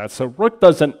like that. So Rook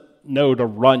doesn't know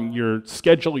to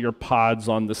schedule your pods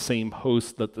on the same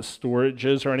host that the storage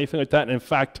is or anything like that. And in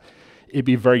fact, it'd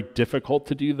be very difficult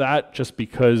to do that just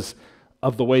because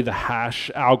of the way the hash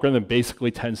algorithm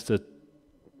basically tends to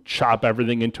chop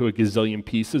everything into a gazillion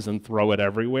pieces and throw it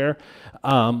everywhere.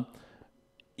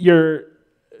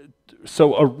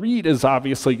 So a read is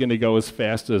obviously going to go as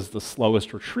fast as the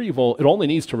slowest retrieval. It only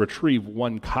needs to retrieve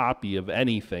one copy of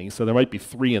anything. So there might be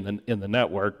three in the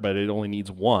network, but it only needs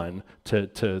one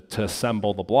to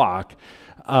assemble the block.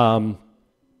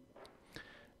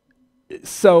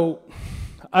 So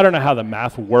I don't know how the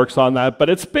math works on that, but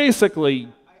it's basically...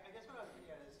 I guess what I was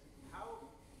getting at is how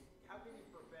can you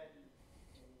prevent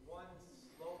one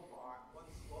slow block, one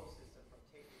slow system from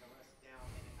taking the rest down,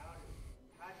 and how do you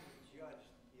judge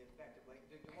the effect of like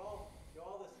do all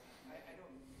this? I know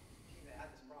team that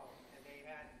had this problem, and they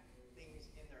had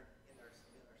things in their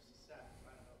Ceph,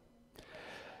 I don't know,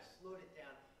 slowed it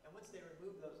down, and once they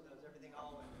removed those nodes, everything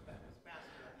all went faster.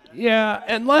 Yeah,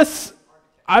 unless...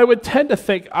 I would tend to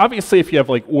think, obviously, if you have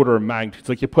like order of magnitudes,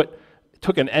 like you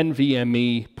took an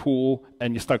NVMe pool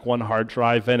and you stuck one hard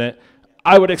drive in it,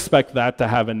 I would expect that to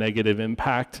have a negative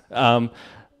impact. But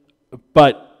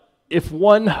if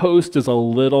one host is a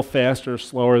little faster or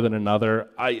slower than another,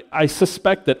 I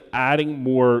suspect that adding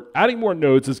more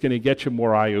nodes is going to get you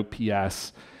more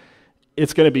IOPS.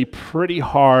 It's going to be pretty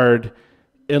hard,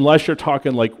 unless you're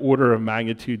talking like order of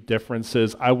magnitude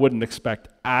differences. I wouldn't expect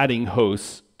adding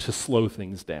hosts to slow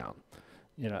things down.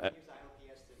 You know,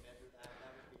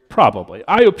 probably.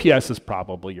 IOPS is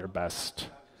probably your best.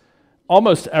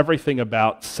 Almost everything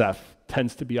about Ceph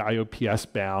tends to be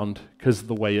IOPS bound because of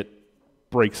the way it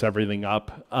breaks everything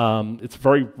up. It's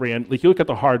very random. Like you look at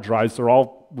the hard drives, they're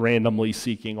all randomly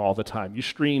seeking all the time. You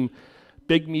stream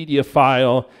big media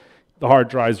file, the hard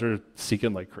drives are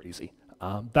seeking like crazy.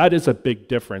 That is a big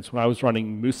difference. When I was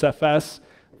running MooseFS,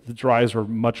 the drives were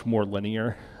much more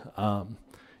linear.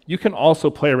 You can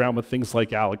also play around with things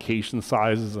like allocation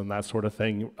sizes and that sort of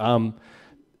thing.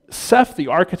 Ceph, the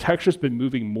architecture's been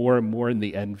moving more and more in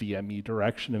the NVMe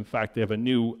direction. In fact, they have a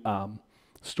new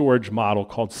storage model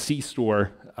called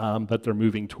C-Store that they're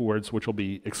moving towards, which will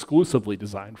be exclusively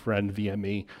designed for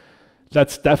NVMe.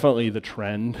 That's definitely the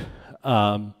trend,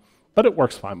 but it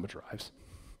works fine with drives.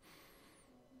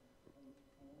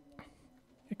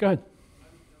 Go ahead.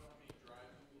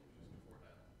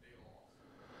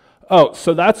 Oh,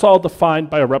 so that's all defined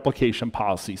by a replication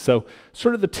policy. So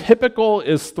sort of the typical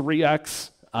is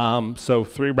 3x, so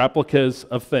 3 replicas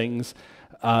of things.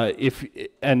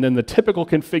 And then the typical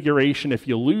configuration, if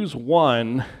you lose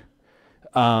one,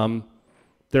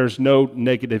 there's no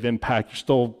negative impact. You're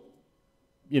still,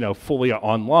 fully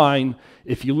online.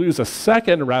 If you lose a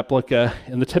second replica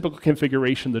in the typical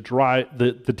configuration, the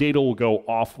data will go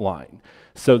offline.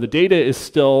 So the data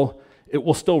is it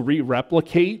will still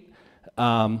re-replicate,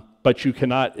 but you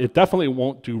cannot, it definitely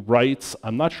won't do writes.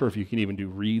 I'm not sure if you can even do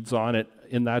reads on it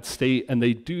in that state. And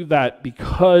they do that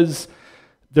because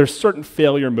there's certain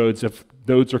failure modes if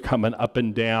nodes are coming up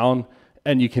and down,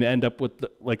 and you can end up with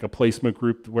like a placement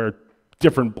group where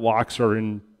different blocks are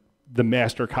in the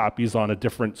master copies on a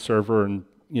different server and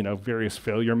various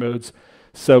failure modes.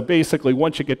 So basically,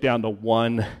 once you get down to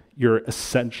 1, you're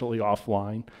essentially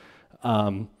offline.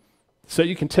 So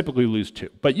you can typically lose 2,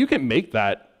 but you can make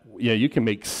that. You can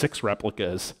make 6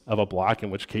 replicas of a block, in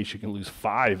which case you can lose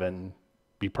 5 and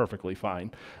be perfectly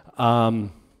fine.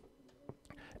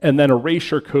 And then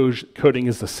erasure coding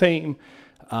is the same.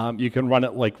 You can run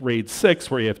it like RAID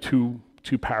 6, where you have two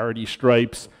parity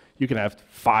stripes. You can have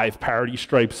 5 parity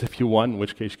stripes if you want, in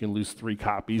which case you can lose 3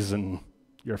 copies and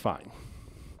you're fine.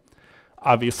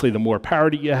 Obviously, the more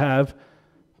parity you have,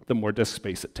 the more disk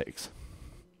space it takes.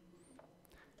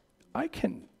 I'm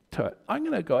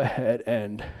going to go ahead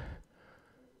and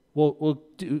we'll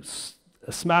do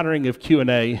a smattering of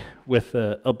Q&A with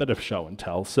a bit of show and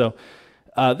tell. So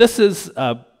this is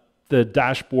the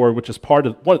dashboard, which is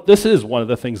this is one of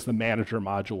the things the manager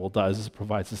module does. Is it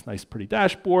provides this nice, pretty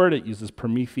dashboard. It uses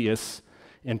Prometheus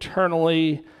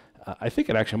internally. I think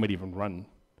it actually might even run.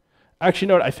 Actually,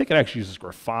 no, I think it actually uses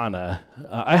Grafana.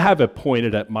 I have it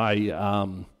pointed at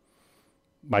my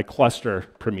my cluster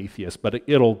Prometheus, but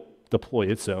it'll deploy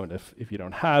its own if you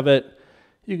don't have it.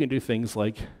 You can do things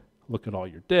like look at all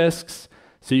your disks.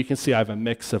 So you can see I have a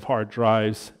mix of hard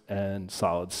drives and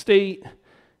solid state.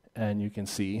 And you can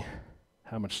see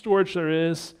how much storage there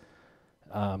is.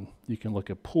 You can look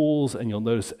at pools, and you'll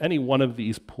notice any one of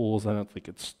these pools, I don't think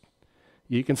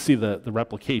you can see the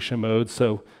replication mode.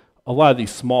 So a lot of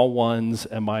these small ones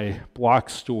and my block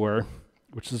store,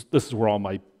 this is where all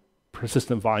my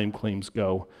persistent volume claims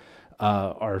go,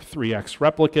 are 3x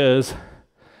replicas.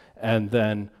 And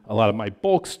then a lot of my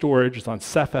bulk storage is on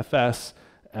Ceph,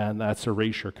 and that's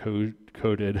erasure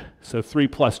coded. So 3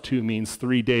 plus 2 means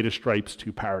 3 data stripes,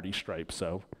 2 parity stripes.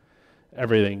 So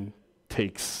everything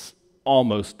takes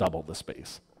almost double the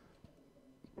space.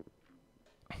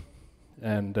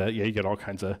 And yeah, you get all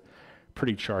kinds of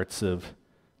pretty charts of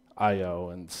I/O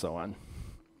and so on.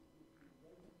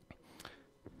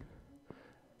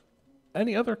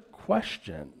 Any other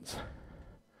questions?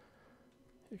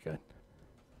 You good?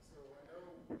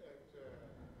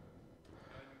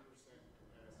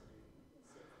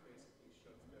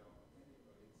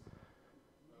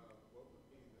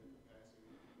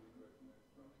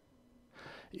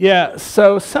 Yeah,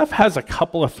 so Ceph has a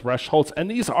couple of thresholds,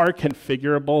 and these are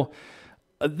configurable.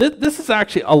 This is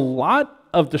actually a lot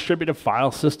of distributed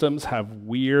file systems have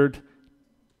weird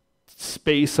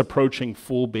space approaching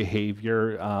full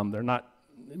behavior. They're not.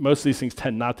 Most of these things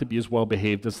tend not to be as well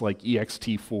behaved as like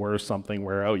ext4 or something,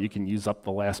 where you can use up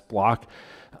the last block.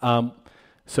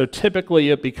 So typically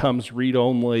it becomes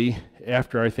read-only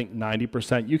after I think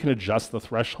 90%. You can adjust the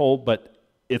threshold, but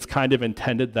it's kind of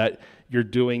intended that you're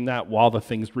doing that while the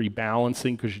thing's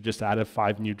rebalancing because you just added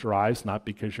 5 new drives, not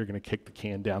because you're going to kick the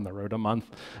can down the road a month.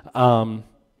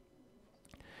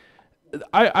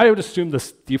 I would assume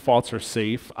the defaults are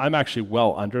safe. I'm actually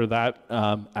well under that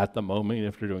at the moment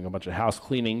if you're doing a bunch of house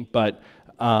cleaning, but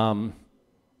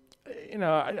you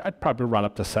know, I'd probably run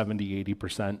up to 70,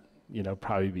 80%. You know,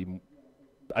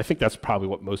 I think that's probably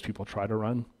what most people try to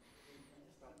run.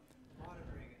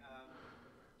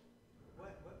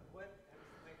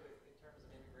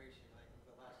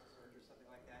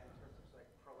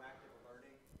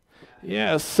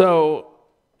 Yeah, so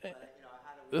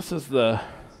this is the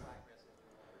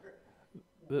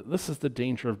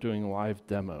danger of doing live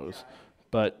demos,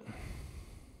 but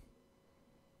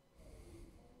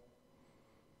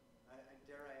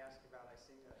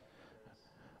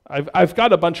I've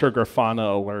got a bunch of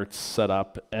Grafana alerts set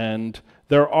up, and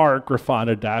there are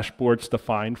Grafana dashboards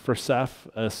defined for Ceph,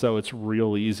 so it's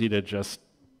real easy to just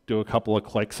do a couple of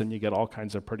clicks and you get all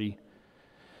kinds of pretty.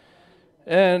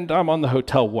 And I'm on the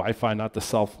hotel Wi-Fi, not the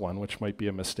self one, which might be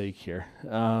a mistake here.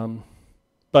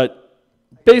 But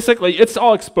basically, it's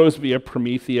all exposed via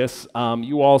Prometheus.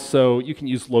 You can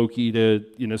use Loki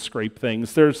to scrape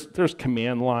things. There's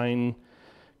command line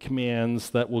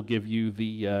commands that will give you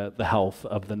the health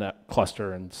of the net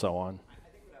cluster and so on.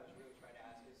 I think what I was really trying to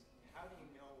ask is, how do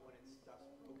you know when stuff's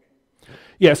broken?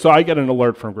 Yeah, so I get an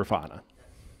alert from Grafana.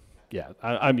 Yeah,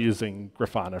 I'm using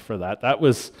Grafana for that. That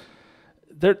was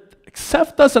there.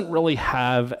 Ceph doesn't really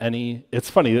have any. It's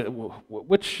funny.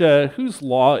 Whose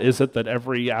law is it that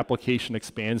every application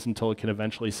expands until it can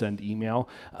eventually send email?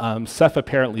 Ceph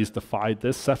apparently has defied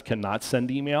this. Ceph cannot send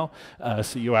email,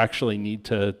 so you actually need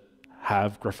to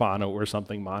have Grafana or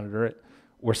something monitor it,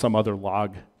 or some other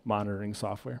log monitoring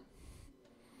software.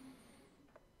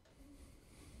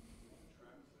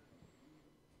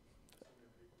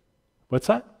 What's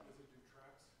that?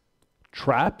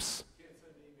 Traps?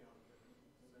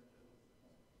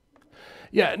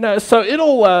 Yeah, no, so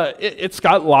it's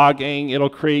got logging, it'll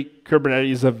create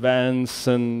Kubernetes events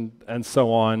and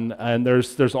so on, and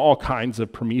there's all kinds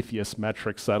of Prometheus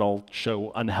metrics that'll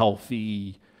show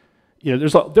unhealthy,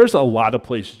 there's a lot of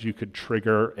places you could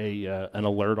trigger an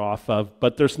alert off of,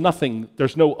 but there's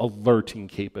no alerting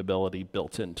capability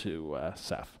built into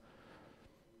Ceph.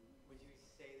 Would you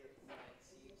say that the design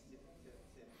seems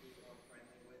to be more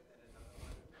friendly with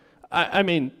I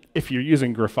mean, if you're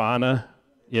using Grafana,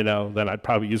 you know, then I'd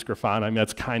probably use Grafana. I mean,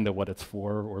 that's kind of what it's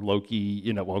for. Or Loki,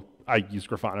 you know, well, I use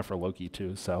Grafana for Loki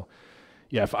too. So,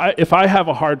 yeah, if I have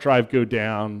a hard drive go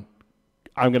down,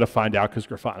 I'm going to find out because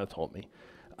Grafana told me.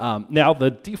 Now,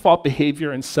 the default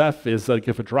behavior in Ceph is like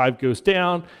if a drive goes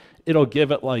down, it'll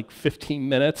give it like 15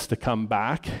 minutes to come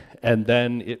back, and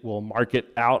then it will mark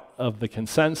it out of the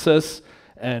consensus,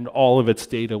 and all of its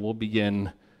data will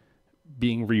begin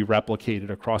being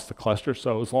re-replicated across the cluster.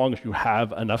 So as long as you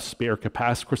have enough spare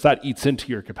capacity, of course that eats into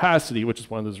your capacity, which is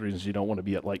one of those reasons you don't want to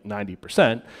be at like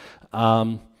 90%,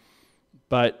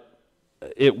 but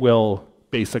it will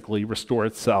basically restore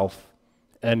itself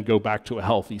and go back to a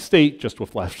healthy state just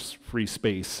with less free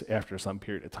space after some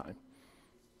period of time.